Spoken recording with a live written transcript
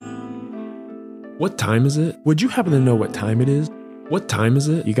What time is it? Would you happen to know what time it is? What time is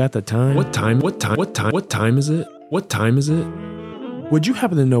it? You got the time? What time is it? What time is it? Would you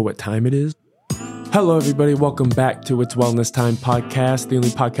happen to know what time it is? Hello, everybody. Welcome back to It's Wellness Time podcast, the only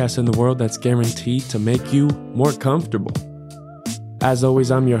podcast in the world that's guaranteed to make you more comfortable. As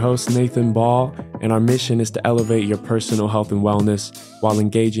always, I'm your host, Nathan Ball, and our mission is to elevate your personal health and wellness while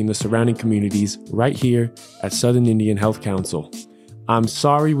engaging the surrounding communities right here at Southern Indian Health Council. I'm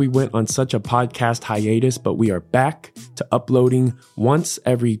sorry we went on such a podcast hiatus, but we are back to uploading once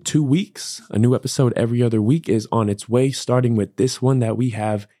every 2 weeks. A new episode every other week is on its way, starting with this one that we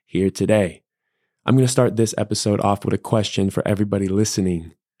have here today. I'm going to start this episode off with a question for everybody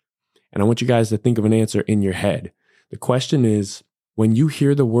listening. And I want you guys to think of an answer in your head. The question is, when you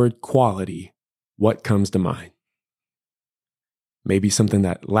hear the word quality, what comes to mind? Maybe something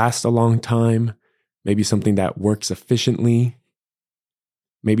that lasts a long time, maybe something that works efficiently,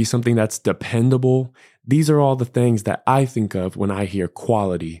 maybe something that's dependable. These are all the things that I think of when I hear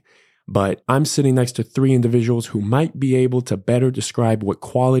quality. But I'm sitting next to three individuals who might be able to better describe what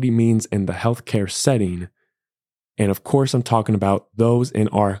quality means in the healthcare setting. And of course, I'm talking about those in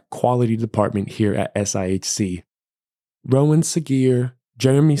our quality department here at SIHC. Rowan Sagir,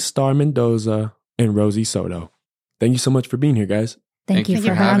 Jeremy Starr Mendoza, and Rosie Soto. Thank you so much for being here, guys. Thank you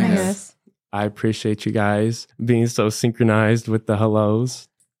for having us. I appreciate you guys being so synchronized with the hellos.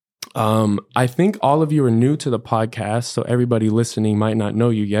 I think all of you are new to the podcast, so everybody listening might not know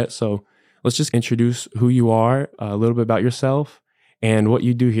you yet. So let's just introduce who you are, a little bit about yourself, and what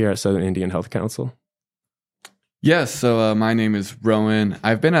you do here at Southern Indian Health Council. Yes, so my name is Rowan.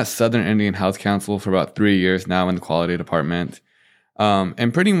 I've been at Southern Indian Health Council for about 3 years now in the quality department.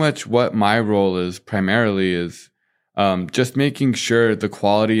 And pretty much what my role is primarily is just making sure the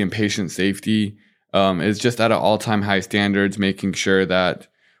quality and patient safety is just at an all-time high standards, making sure that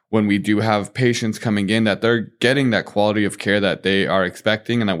when we do have patients coming in, that they're getting that quality of care that they are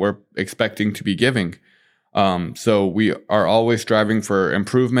expecting and that we're expecting to be giving. So we are always striving for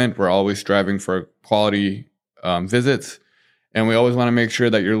improvement. We're always striving for quality visits. And we always want to make sure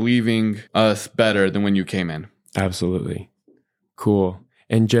that you're leaving us better than when you came in. Absolutely. Cool.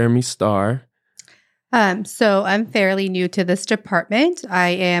 And Jeremy Starr. So I'm fairly new to this department.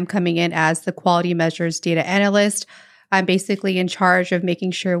 I am coming in as the quality measures data analyst. I'm basically in charge of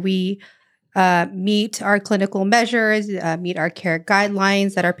making sure we meet our clinical measures, meet our care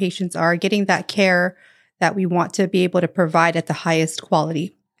guidelines, that our patients are getting that care that we want to be able to provide at the highest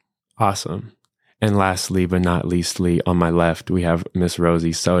quality. Awesome. And lastly, but not leastly, on my left, we have Miss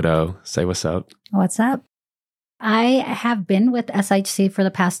Rosie Soto. Say what's up. What's up? I have been with SIHC for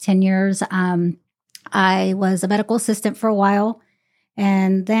the past 10 years. I was a medical assistant for a while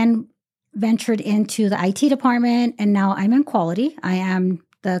and then ventured into the IT department, and now I'm in quality. I am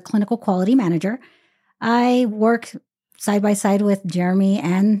the clinical quality manager. I work side by side with Jeremy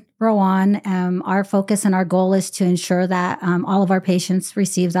and Rowan. Our focus and our goal is to ensure that all of our patients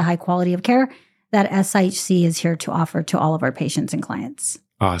receive the high quality of care that SIHC is here to offer to all of our patients and clients.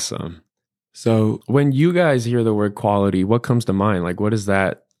 Awesome. So when you guys hear the word quality, what comes to mind? Like, what does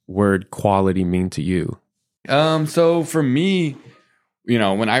that word quality mean to you? So for me,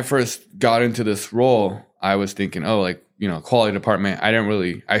 when I first got into this role, I was thinking, quality department.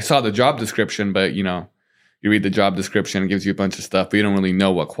 I saw the job description, but you read the job description, it gives you a bunch of stuff, but you don't really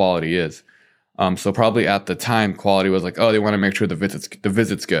know what quality is. So probably at the time, quality was like, they want to make sure the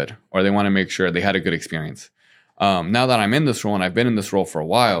visit's good, or they want to make sure they had a good experience. Now that I'm in this role and I've been in this role for a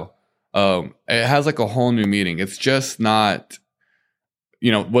while, it has like a whole new meaning. It's just not,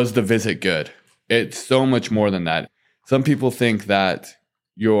 was the visit good? It's so much more than that. Some people think that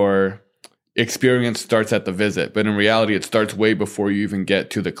your experience starts at the visit, but in reality, it starts way before you even get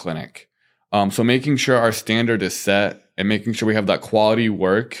to the clinic. So making sure our standard is set and making sure we have that quality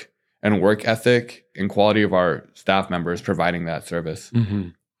work and work ethic and quality of our staff members providing that service. Mm-hmm.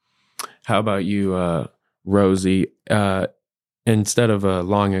 How about you, Rosie? Instead of a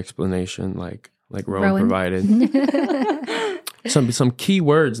long explanation like Rowan provided, some key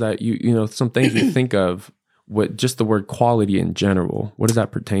words that some things you think of with just the word quality in general. What does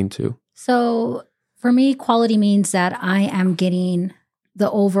that pertain to? So for me, quality means that I am getting the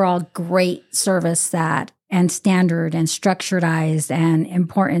overall great service and standard and structuredized and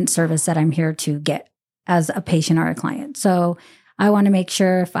important service that I'm here to get as a patient or a client. So I want to make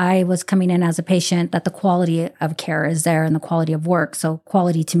sure if I was coming in as a patient that the quality of care is there and the quality of work. So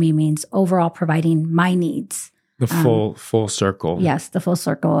quality to me means overall providing my needs. The full circle. Yes, the full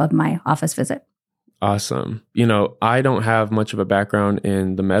circle of my office visit. Awesome. I don't have much of a background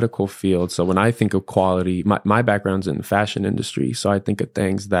in the medical field. So when I think of quality, my background's in the fashion industry. So I think of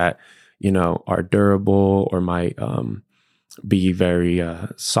things that, are durable or might be very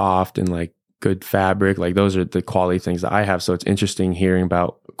soft and like good fabric. Like those are the quality things that I have. So it's interesting hearing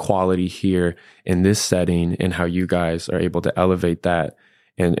about quality here in this setting and how you guys are able to elevate that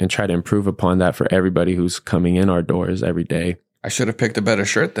and try to improve upon that for everybody who's coming in our doors every day. I should have picked a better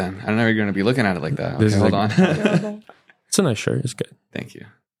shirt then. I don't know you're going to be looking at it like that. This Okay, is hold on. It's a nice shirt. It's good. Thank you.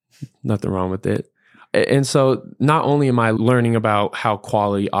 Nothing wrong with it. And so not only am I learning about how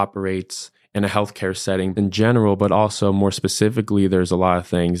quality operates in a healthcare setting in general, but also more specifically, there's a lot of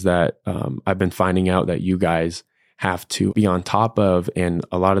things that I've been finding out that you guys have to be on top of. And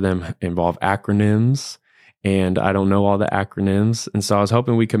a lot of them involve acronyms. And I don't know all the acronyms. And so I was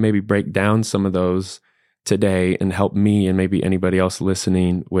hoping we could maybe break down some of those today and help me and maybe anybody else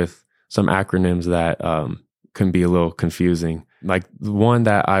listening with some acronyms that can be a little confusing. Like the one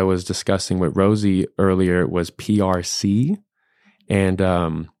that I was discussing with Rosie earlier was PRC. And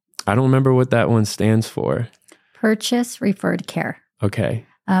I don't remember what that one stands for. Purchase Referred Care. Okay.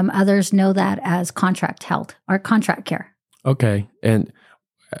 Others know that as contract health or contract care. Okay. And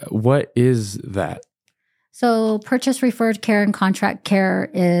what is that? So purchase referred care and contract care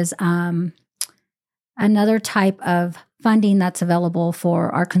is another type of funding that's available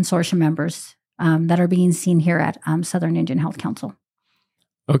for our consortium members that are being seen here at Southern Indian Health Council.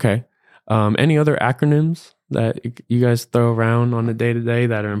 Okay. Any other acronyms that you guys throw around on a day-to-day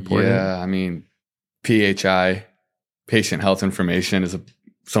that are important? Yeah, I mean, PHI, patient health information, is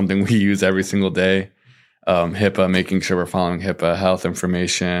something we use every single day. HIPAA, making sure we're following HIPAA, health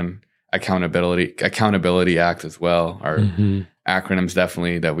information, Accountability Act as well are acronyms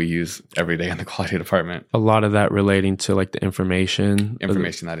definitely that we use every day in the quality department. A lot of that relating to like the information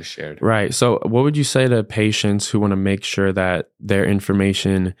That is shared. Right. So what would you say to patients who want to make sure that their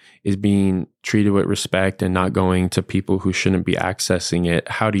information is being treated with respect and not going to people who shouldn't be accessing it?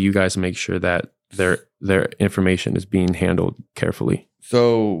 How do you guys make sure that their information is being handled carefully?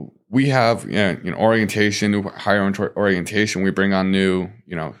 So we have orientation, new hire orientation. We bring on new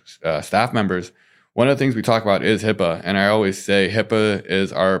staff members. One of the things we talk about is HIPAA, and I always say HIPAA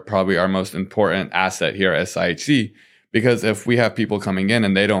is probably our most important asset here at SIHC, because if we have people coming in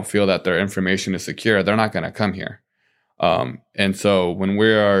and they don't feel that their information is secure, they're not going to come here. And so when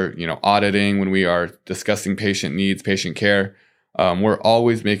we are auditing, when we are discussing patient needs, patient care, we're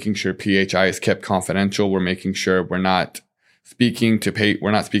always making sure PHI is kept confidential. We're making sure we're not speaking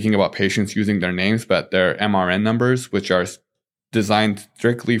about patients using their names, but their MRN numbers, which are designed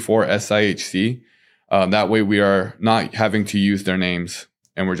strictly for SIHC. That way we are not having to use their names,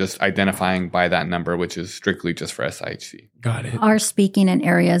 and we're just identifying by that number, which is strictly just for SIHC. Got it. Are speaking in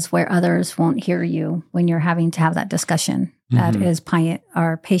areas where others won't hear you when you're having to have that discussion that is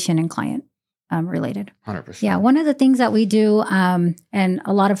patient and client related. 100%. Yeah. One of the things that we do, and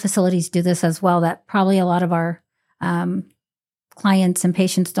a lot of facilities do this as well, that probably a lot of our clients and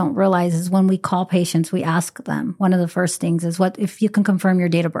patients don't realize, is when we call patients, we ask them, one of the first things is, what if you can confirm your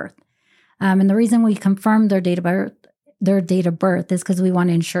date of birth? And the reason we confirm their date of birth is because we want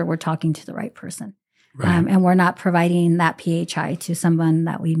to ensure we're talking to the right person. Right. And we're not providing that PHI to someone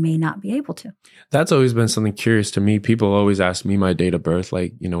that we may not be able to. That's always been something curious to me. People always ask me my date of birth,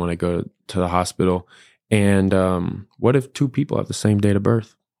 like, when I go to the hospital. And what if two people have the same date of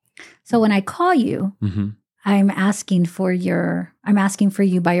birth? So when I call you, I'm asking for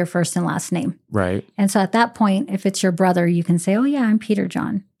you by your first and last name. Right. And so at that point, if it's your brother, you can say, oh yeah, I'm Peter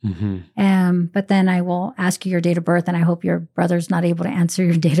John. But then I will ask you your date of birth, and I hope your brother's not able to answer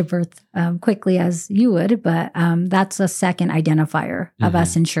your date of birth quickly as you would. But that's a second identifier of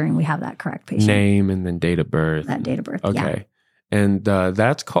us ensuring we have that correct patient. Name and then date of birth. That date of birth, okay. Yeah. And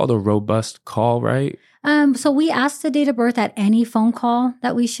that's called a robust call, right? So we ask the date of birth at any phone call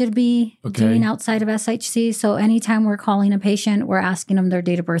that we should be doing outside of SHC. So anytime we're calling a patient, we're asking them their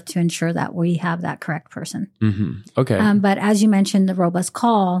date of birth to ensure that we have that correct person. Okay. But as you mentioned, the robust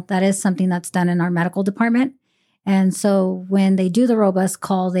call, that is something that's done in our medical department. And so when they do the robust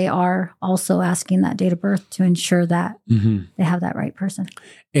call, they are also asking that date of birth to ensure that they have that right person.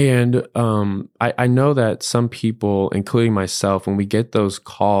 And I know that some people, including myself, when we get those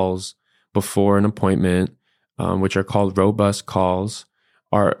calls before an appointment, which are called robust calls,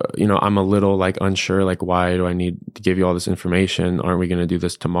 I'm a little like unsure, like, why do I need to give you all this information? Aren't we going to do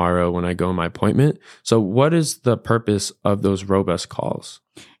this tomorrow when I go on my appointment? So what is the purpose of those robust calls?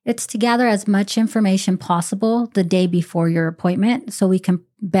 It's to gather as much information possible the day before your appointment so we can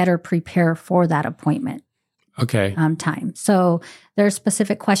better prepare for that appointment. Okay. Time. So there are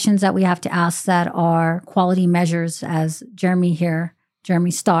specific questions that we have to ask that are quality measures, as Jeremy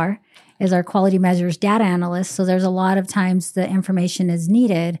Starr is our quality measures data analyst. So there's a lot of times the information is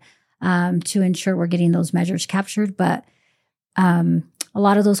needed to ensure we're getting those measures captured. But a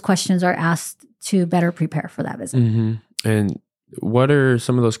lot of those questions are asked to better prepare for that visit. Mm-hmm. And what are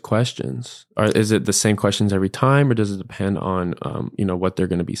some of those questions? Is it the same questions every time, or does it depend on, what they're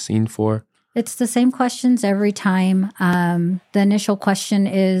going to be seen for? It's the same questions every time. The initial question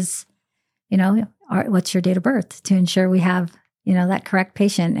is, what's your date of birth, to ensure we have, that correct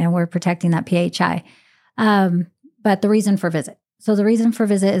patient and we're protecting that PHI. But the reason for visit. So the reason for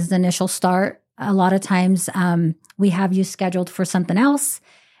visit is the initial start. A lot of times we have you scheduled for something else,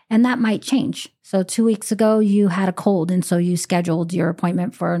 and that might change. So 2 weeks ago, you had a cold, and so you scheduled your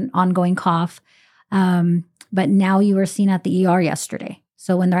appointment for an ongoing cough. But now you were seen at the ER yesterday.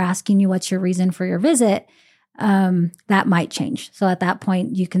 So when they're asking you what's your reason for your visit, that might change. So at that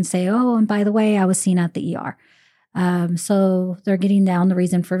point, you can say, oh, and by the way, I was seen at the ER. So they're getting down the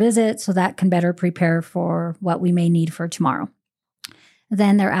reason for visit so that can better prepare for what we may need for tomorrow.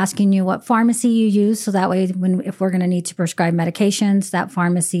 Then they're asking you what pharmacy you use. So that way, if we're going to need to prescribe medications, that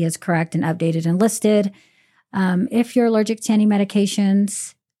pharmacy is correct and updated and listed. If you're allergic to any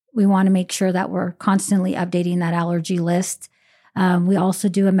medications, we want to make sure that we're constantly updating that allergy list. We also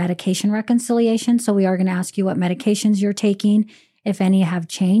do a medication reconciliation. So we are going to ask you what medications you're taking. If any have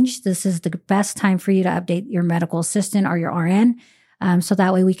changed, this is the best time for you to update your medical assistant or your RN. So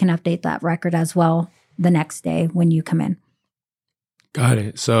that way we can update that record as well the next day when you come in. Got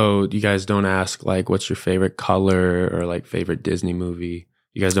it. So you guys don't ask what's your favorite color or favorite Disney movie?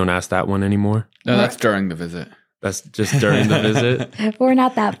 You guys don't ask that one anymore? No, that's during the visit. That's just during the visit? We're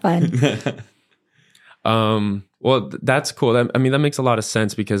not that fun. Well, that's cool. That makes a lot of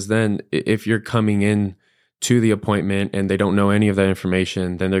sense, because then if you're coming in to the appointment and they don't know any of that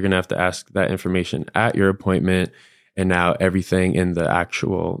information, then they're going to have to ask that information at your appointment. And now everything in the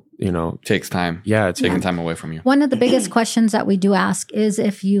actual, takes time. Yeah, it's taking time away from you. One of the biggest questions that we do ask is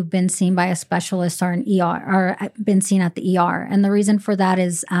if you've been seen by a specialist or an ER, or been seen at the ER. And the reason for that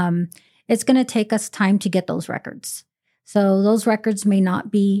is it's going to take us time to get those records. So those records may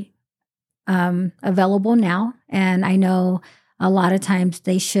not be available now. And I know a lot of times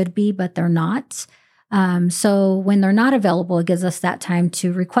they should be, but they're not. So when they're not available, it gives us that time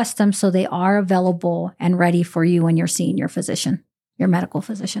to request them so they are available and ready for you when you're seeing your physician, your medical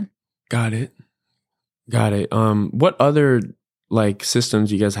physician. Got it. What other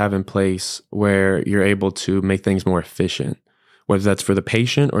systems you guys have in place where you're able to make things more efficient, whether that's for the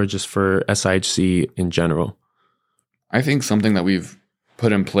patient or just for SIHC in general? I think something that we've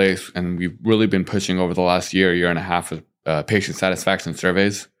put in place and we've really been pushing over the last year and a half is patient satisfaction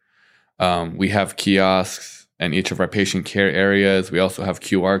surveys. We have kiosks in each of our patient care areas. We also have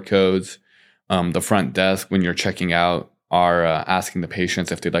QR codes. The front desk, when you're checking out, are asking the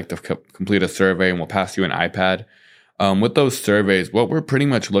patients if they'd like to complete a survey, and we'll pass you an iPad. With those surveys, what we're pretty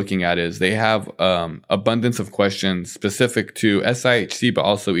much looking at is they have abundance of questions specific to SIHC, but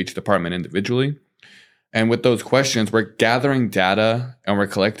also each department individually. And with those questions, we're gathering data and we're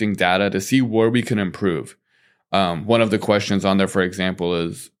collecting data to see where we can improve. One of the questions on there, for example,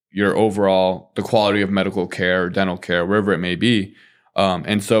 is your overall, the quality of medical care, dental care, wherever it may be.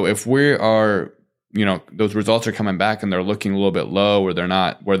 And so if we are, those results are coming back and they're looking a little bit low or they're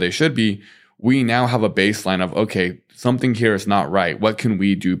not where they should be, we now have a baseline of, okay, something here is not right. What can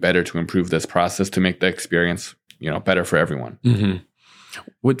we do better to improve this process to make the experience, better for everyone? Mm-hmm.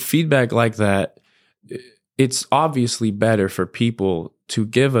 With feedback like that, it's obviously better for people to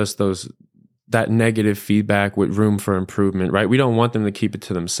give us that negative feedback with room for improvement, right? We don't want them to keep it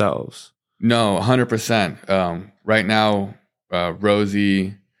to themselves. No, 100%. Right now,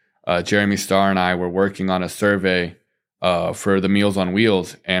 Rosie, Jeremy Starr, and I were working on a survey for the Meals on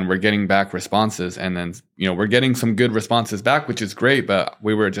Wheels, and we're getting back responses. And then, we're getting some good responses back, which is great. But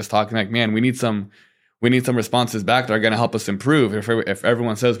we were just talking man, we need some responses back that are going to help us improve. If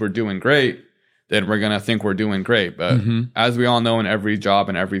everyone says we're doing great, then we're going to think we're doing great. But as we all know, in every job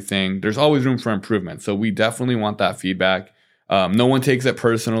and everything, there's always room for improvement. So we definitely want that feedback. No one takes it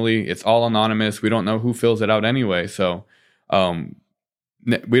personally. It's all anonymous. We don't know who fills it out anyway. So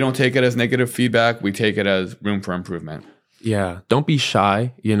we don't take it as negative feedback. We take it as room for improvement. Yeah. Don't be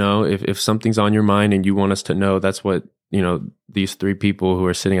shy. If something's on your mind and you want us to know, that's what, these three people who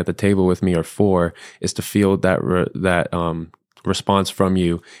are sitting at the table with me are for, is to feel that response from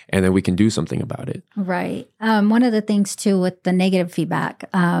you, and then we can do something about it. Right. One of the things too with the negative feedback,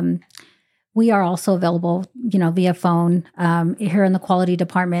 we are also available, via phone here in the quality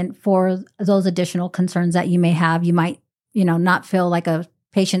department for those additional concerns that you may have. You might, not feel like a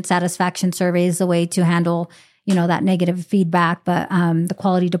patient satisfaction survey is the way to handle, that negative feedback, but the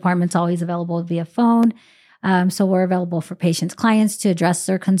quality department's always available via phone. So we're available for patients, clients to address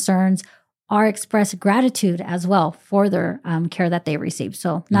their concerns or express gratitude as well for their care that they received.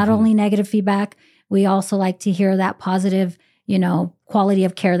 So not only negative feedback, we also like to hear that positive, quality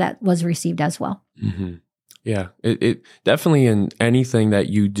of care that was received as well. Mm-hmm. Yeah, it definitely, in anything that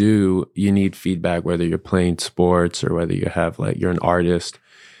you do, you need feedback, whether you're playing sports or whether you're an artist.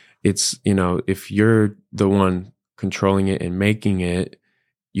 It's, if you're the one controlling it and making it,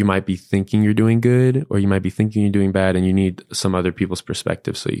 you might be thinking you're doing good, or you might be thinking you're doing bad, and you need some other people's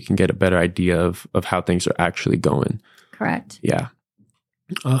perspective so you can get a better idea of how things are actually going. Correct. Yeah.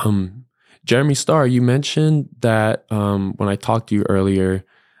 Jeremy Starr, you mentioned that when I talked to you earlier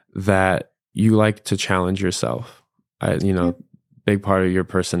that you like to challenge yourself, big part of your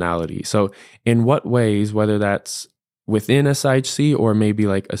personality. So in what ways, whether that's within SIHC or maybe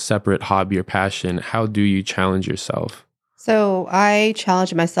like a separate hobby or passion, how do you challenge yourself? So I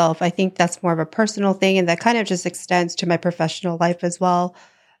challenge myself. I think that's more of a personal thing, and that kind of just extends to my professional life as well.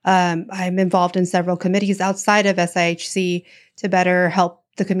 I'm involved in several committees outside of SIHC to better help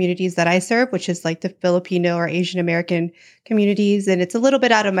the communities that I serve, which is like the Filipino or Asian American communities. And it's a little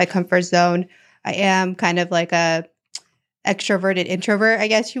bit out of my comfort zone. I am kind of like a extroverted introvert, I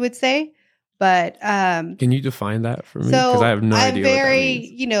guess you would say. But can you define that for me? Because I have no idea what that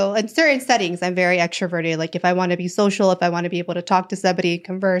means. In certain settings, I'm very extroverted. Like if I want to be social, if I want to be able to talk to somebody and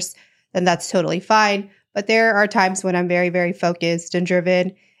converse, then that's totally fine. But there are times when I'm very, very focused and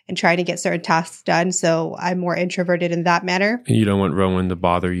driven and trying to get certain tasks done. So I'm more introverted in that manner. And you don't want Rowan to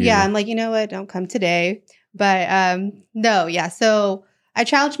bother you. Yeah, I'm like, you know what? Don't come today. But no, yeah. So I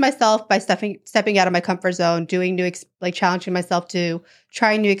challenge myself by stepping out of my comfort zone, doing challenging myself to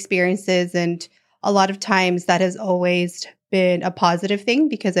try new experiences. And a lot of times that has always been a positive thing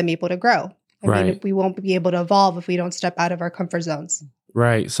because I'm able to grow. I mean, we won't be able to evolve if we don't step out of our comfort zones.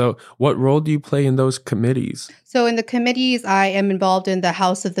 Right. So what role do you play in those committees? So in the committees, I am involved in the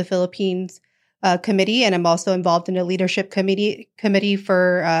House of the Philippines committee, and I'm also involved in a leadership committee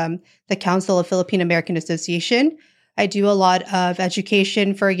for the Council of Philippine American Association. I do a lot of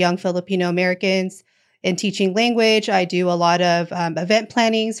education for young Filipino Americans in teaching language. I do a lot of event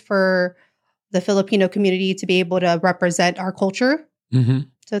plannings for the Filipino community to be able to represent our culture. Mm-hmm.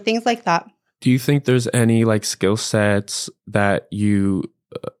 So things like that. Do you think there's any skill sets that you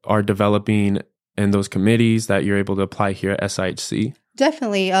are developing in those committees that you're able to apply here at SIHC?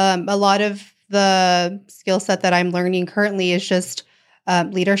 Definitely. A lot of the skill set that I'm learning currently is just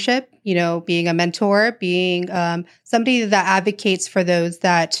leadership, being a mentor, being somebody that advocates for those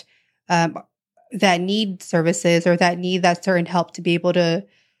that need services or that need that certain help to be able to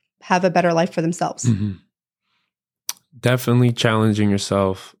have a better life for themselves. Mm-hmm. Definitely challenging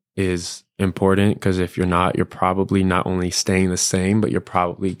yourself is important, because if you're not, you're probably not only staying the same, but you're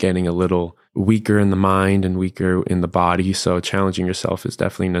probably getting a little weaker in the mind and weaker in the body. So challenging yourself is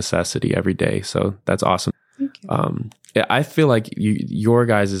definitely a necessity every day. So that's awesome. Thank you. I feel like your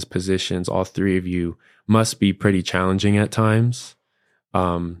guys' positions, all three of you, must be pretty challenging at times,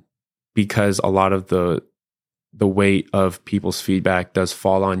 because a lot of the weight of people's feedback does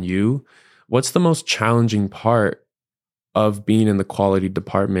fall on you. What's the most challenging part of being in the quality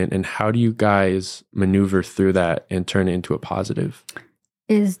department, and how do you guys maneuver through that and turn it into a positive?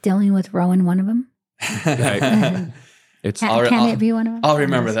 Is dealing with Rowan one of them? Mm-hmm. Can it be one of them? I'll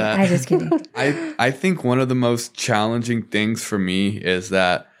remember that. I'm just kidding. I think one of the most challenging things for me is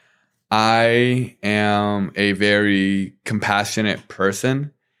that I am a very compassionate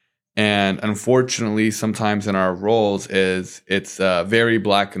person. And unfortunately, sometimes in our roles it's very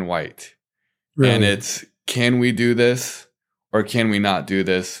black and white. Really? And it's, can we do this or can we not do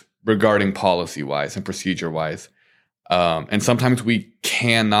this regarding policy-wise and procedure-wise? And sometimes we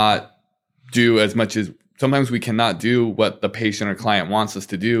cannot do sometimes we cannot do what the patient or client wants us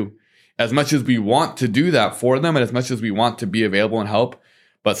to do, as much as we want to do that for them and as much as we want to be available and help.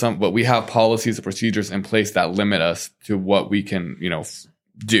 But we have policies and procedures in place that limit us to what we can,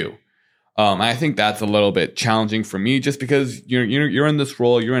 do. I think that's a little bit challenging for me, just because you're in this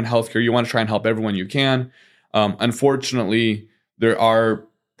role, you're in healthcare, you want to try and help everyone you can. Unfortunately, there are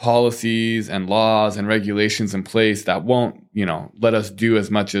policies and laws and regulations in place that won't, let us do as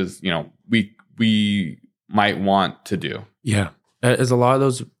much as, we might want to do. Yeah. Is a lot of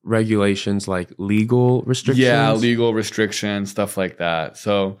those regulations like legal restrictions? Yeah, legal restrictions, stuff like that.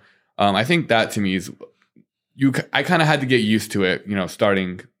 So I think that to me is, I kind of had to get used to it,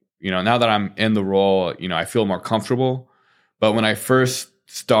 starting, now that I'm in the role, I feel more comfortable. But when I first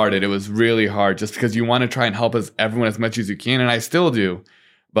started, it was really hard, just because you want to try and help everyone as much as you can. And I still do.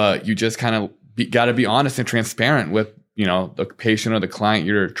 But you just kind of got to be honest and transparent with, the patient or the client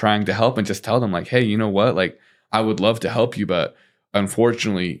you're trying to help and just tell them like, hey, you know what? Like, I would love to help you, but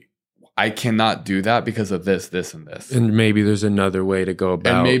unfortunately, I cannot do that because of this, this, and this. And maybe there's another way to go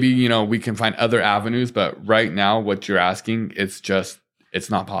about. And maybe, we can find other avenues, but right now what you're asking, it's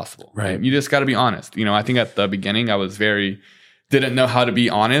not possible. Right. And you just got to be honest. I think at the beginning I was didn't know how to be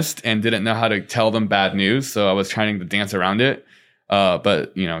honest and didn't know how to tell them bad news. So I was trying to dance around it.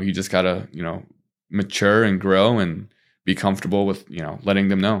 But you just got to, mature and grow and be comfortable with, letting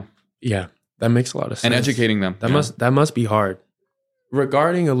them know. Yeah, that makes a lot of sense. And educating them. That must be hard.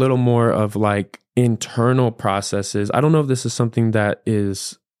 Regarding a little more of like internal processes, I don't know if this is something that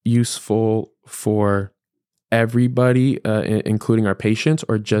is useful for everybody, including our patients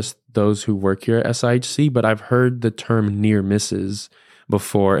or just those who work here at SIHC, but I've heard the term near misses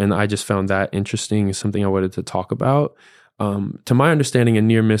before, and I just found that interesting. It's something I wanted to talk about. To my understanding, a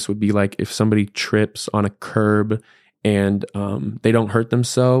near miss would be like if somebody trips on a curb and they don't hurt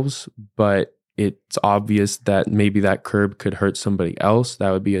themselves, but it's obvious that maybe that curb could hurt somebody else.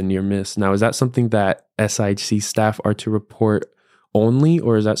 That would be a near miss. Now, is that something that SIHC staff are to report only,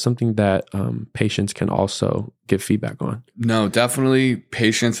 or is that something that patients can also give feedback on? No, definitely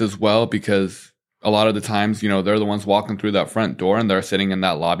patients as well, because a lot of the times, they're the ones walking through that front door and they're sitting in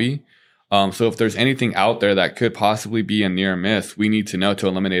that lobby. So if there's anything out there that could possibly be a near miss, we need to know to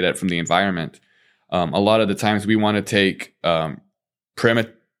eliminate it from the environment. A lot of the times we want to take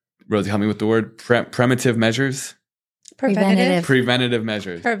Rosie, help me with the word. Primitive measures. Preventative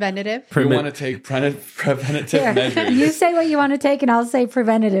measures. We want to take preventative measures. You say what you want to take, and I'll say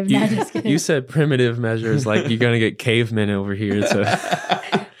preventative. No, just kidding. You said primitive measures, like you're going to get cavemen over here.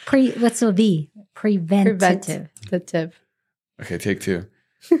 What's the V? Preventative. Okay, take two.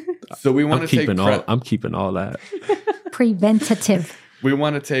 So we want to take. I'm keeping all that. Preventative. We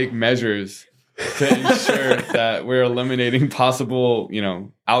want to take measures to ensure that we're eliminating possible,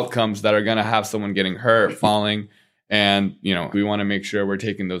 outcomes that are going to have someone getting hurt, falling. And, we want to make sure we're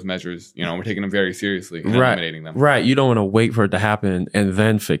taking those measures, we're taking them very seriously and eliminating them. Right. You don't want to wait for it to happen and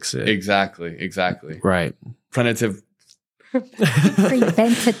then fix it. Exactly. Right. Preventative.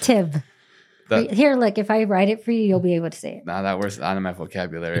 Here, look, if I write it for you, you'll be able to say it. Nah, that works out of my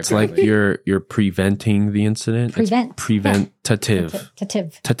vocabulary. It's apparently. Like you're preventing the incident. Preventative.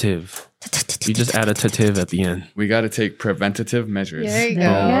 You just add a tative at the end. We got to take preventative measures. There you go.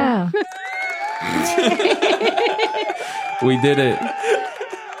 Yeah. We did it.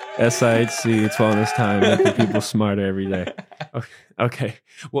 SIHC, it's wellness time. Making people smarter every day. Okay.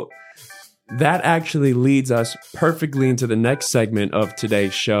 Well, that actually leads us perfectly into the next segment of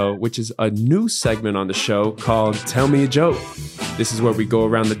today's show, which is a new segment on the show called Tell Me a Joke. This is where we go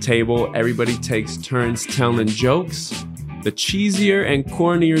around the table. Everybody takes turns telling jokes. The cheesier and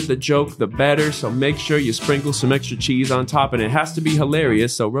cornier the joke, the better. So make sure you sprinkle some extra cheese on top, and it has to be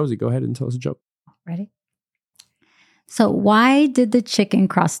hilarious. So Rosie, go ahead and tell us a joke. Ready? So why did the chicken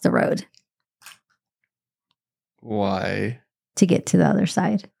cross the road? Why? To get to the other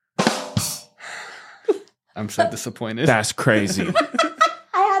side. I'm so disappointed. That's crazy.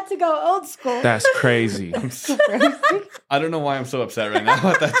 I had to go old school. That's crazy. I don't know why I'm so upset right now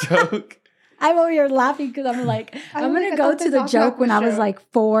about that joke. I'm over here laughing because I'm like, I'm going to go to the joke when I was like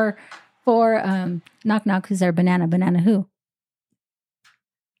four, knock knock, who's there? Banana who?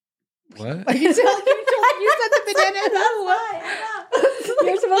 What? You said the banana. That's why.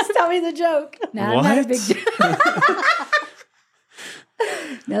 You're supposed to tell me the joke. No, what? I'm not a big joke.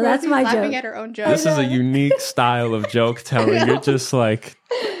 No, that's my joke. Laughing at her own joke. This is a unique style of joke telling. You're just like,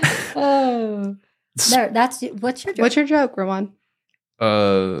 oh, no, that's what's your joke? What's your joke, Roman?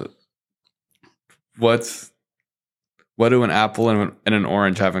 What do an apple and an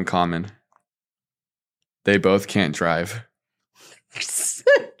orange have in common? They both can't drive.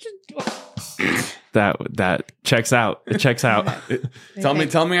 That checks out. It checks out. Tell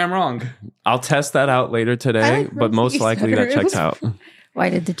me I'm wrong. I'll test that out later today, but most likely that checks out. Why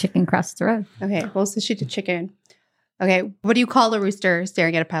did the chicken cross the road? Okay, well, so shoot the chicken. Okay, what do you call a rooster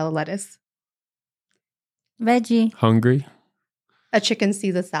staring at a pile of lettuce? Veggie. Hungry? A chicken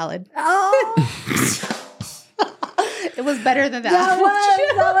sees a salad. Oh, It was better than that. that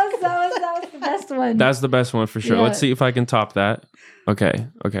was the best one. That's the best one for sure. Yeah. Let's see if I can top that. Okay.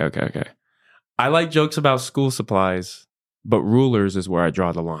 I like jokes about school supplies, but rulers is where I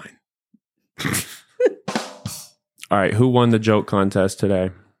draw the line. All right, who won the joke contest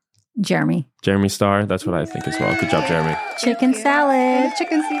today? Jeremy. Jeremy Starr. That's what I think as well. Good job, Jeremy. Chicken salad.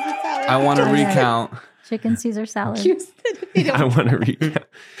 Chicken Caesar salad. I want to recount. Chicken Caesar salad. I want to read.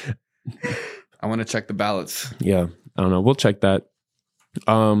 I want to check the ballots. Yeah, I don't know. We'll check that.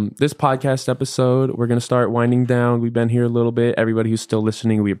 This podcast episode, we're going to start winding down. We've been here a little bit. Everybody who's still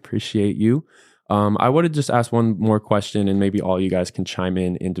listening, we appreciate you. I want to just ask one more question, and maybe all you guys can chime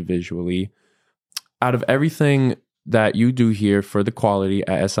in individually. Out of everything that you do here for the quality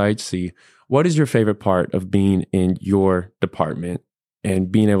at SIHC, what is your favorite part of being in your department and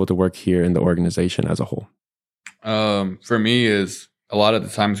being able to work here in the organization as a whole? For me is a lot of the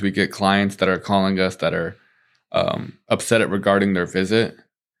times we get clients that are calling us that are upset regarding their visit,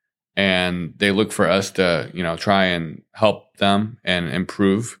 and they look for us to, try and help them and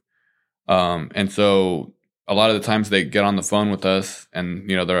improve. And so a lot of the times they get on the phone with us and,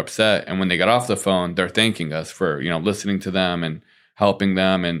 they're upset. And when they get off the phone, they're thanking us for, listening to them and helping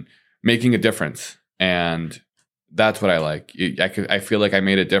them and making a difference. And that's what I like. I feel like I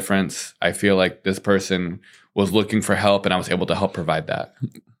made a difference. I feel like this person was looking for help and I was able to help provide that.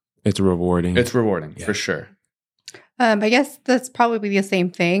 It's rewarding. It's rewarding, for sure. I guess that's probably the same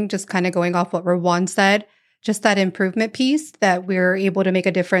thing, just kind of going off what Rawan said, just that improvement piece that we're able to make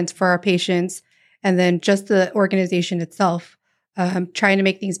a difference for our patients, and then just the organization itself, trying to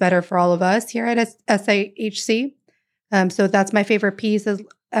make things better for all of us here at SIHC. So that's my favorite piece,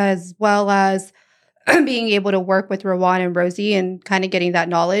 as well as being able to work with Rawan and Rosie and kind of getting that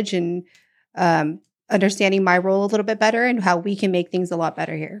knowledge and understanding my role a little bit better and how we can make things a lot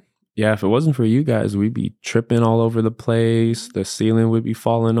better here. Yeah, if it wasn't for you guys, we'd be tripping all over the place. The ceiling would be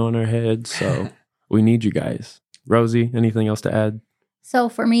falling on our heads. So we need you guys. Rosie, anything else to add? So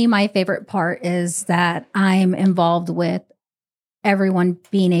for me, my favorite part is that I'm involved with everyone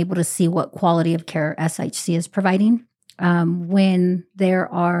being able to see what quality of care SIHC is providing. When there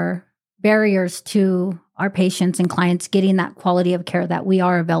are barriers to our patients and clients getting that quality of care, that we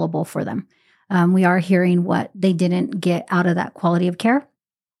are available for them. We are hearing what they didn't get out of that quality of care.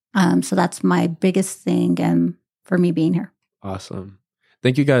 So that's my biggest thing for me being here. Awesome.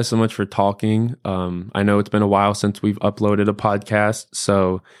 Thank you guys so much for talking. I know it's been a while since we've uploaded a podcast,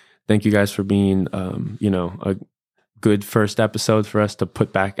 so thank you guys for being, a good first episode for us to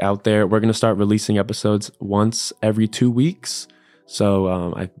put back out there. We're going to start releasing episodes once every 2 weeks.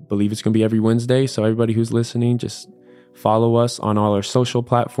 So I believe it's going to be every Wednesday. So everybody who's listening, just follow us on all our social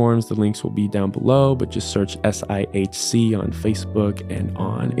platforms. The links will be down below, but just search SIHC on Facebook and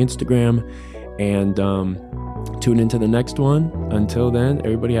on Instagram, and tune into the next one. Until then,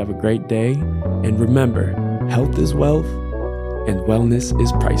 everybody have a great day. And remember, health is wealth and wellness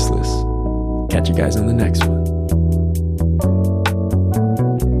is priceless. Catch you guys on the next one.